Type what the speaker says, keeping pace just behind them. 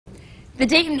The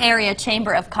Dayton Area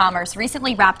Chamber of Commerce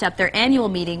recently wrapped up their annual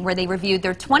meeting where they reviewed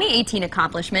their 2018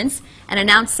 accomplishments and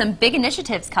announced some big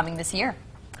initiatives coming this year.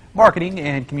 Marketing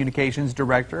and Communications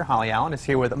Director Holly Allen is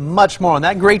here with much more on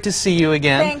that. Great to see you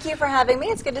again. Thank you for having me.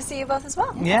 It's good to see you both as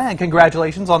well. Yeah, and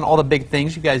congratulations on all the big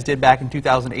things you guys did back in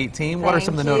 2018. What are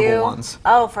some of the notable ones?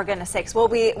 Oh, for goodness sakes. Well,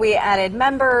 we added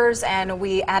members and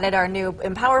we added our new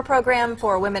Empower program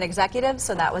for women executives,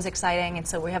 so that was exciting. And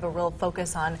so we have a real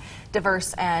focus on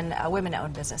diverse and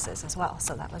women-owned businesses as well.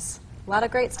 So that was a lot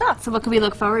of great stuff. So what can we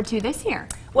look forward to this year?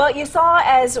 Well, you saw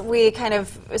as we kind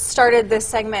of started this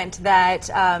segment that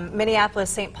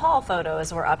Minneapolis-St. Paul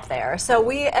photos were up there. So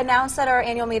we announced at our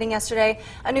annual meeting yesterday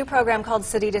a new program called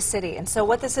City2City. And so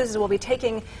what this is we'll be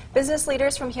taking business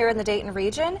leaders from here in the Dayton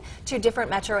region to different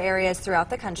metro areas throughout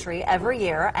the country every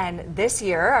year. And this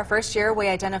year, our first year, we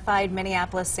identified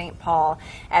Minneapolis-St. Paul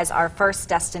as our first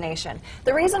destination.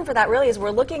 The reason for that really is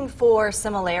we're looking for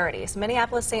similarities.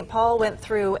 Minneapolis-St. Paul went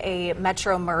through a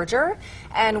metro merger,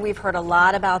 and we've heard a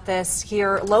lot about this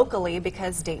here locally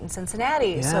because Dayton,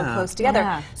 Cincinnati is so close together.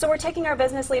 Yeah. So we're taking our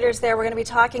business leaders there. We're going to be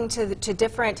talking to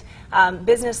different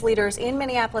business leaders in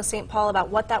Minneapolis, St. Paul about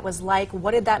what that was like,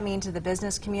 what did that mean to the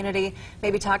business community,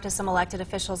 maybe talk to some elected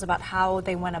officials about how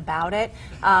they went about it.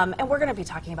 And we're going to be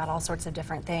talking about all sorts of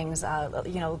different things,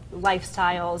 you know,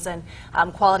 lifestyles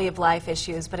and quality of life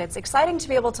issues. But it's exciting to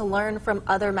be able to learn from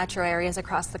other metro areas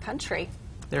across the country.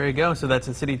 There you go. So that's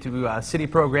a City2City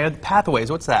program.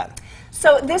 Pathways, what's that?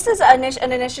 So this is an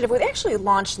initiative we actually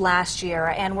launched last year,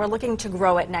 and we're looking to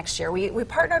grow it next year. We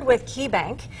partnered with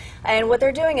KeyBank, and what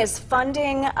they're doing is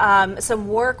funding some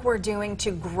work we're doing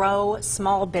to grow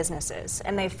small businesses,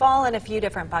 and they fall in a few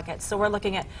different buckets. So we're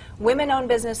looking at women-owned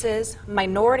businesses,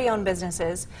 minority-owned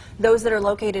businesses, those that are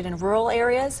located in rural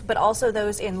areas, but also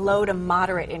those in low to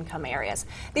moderate income areas.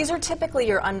 These are typically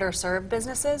your underserved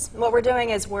businesses. What we're doing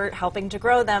is we're helping to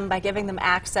grow them by giving them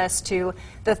access to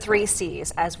the 3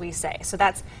 C's, as we say. So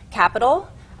that's capital,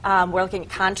 we're looking at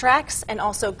contracts, and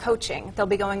also coaching. They'll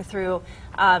be going through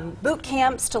boot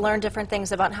camps to learn different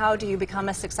things about how do you become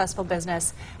a successful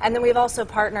business. And then we've also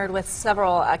partnered with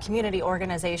several community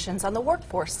organizations on the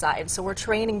workforce side. So we're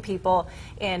training people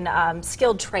in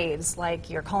skilled trades like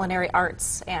your culinary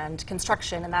arts and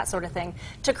construction and that sort of thing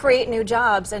to create new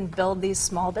jobs and build these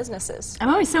small businesses. I'm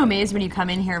always so amazed when you come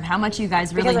in here of how much you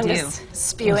guys really because I'm do. Just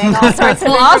spewing all sorts of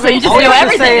well, also, you just do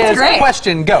everything. It's great.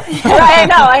 Question, go. Right,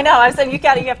 I know. I said you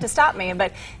have to stop me,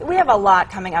 but we have a lot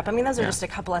coming up. I mean, those are just a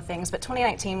couple of things, but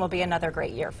 2019 will be another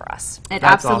great year for us. It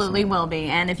absolutely will be.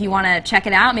 And if you want to check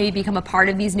it out, maybe become a part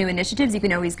of these new initiatives, you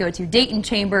can always go to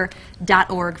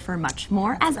DaytonChamber.org for much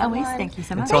more. As always, thank you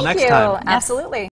so much. Until next time. Absolutely.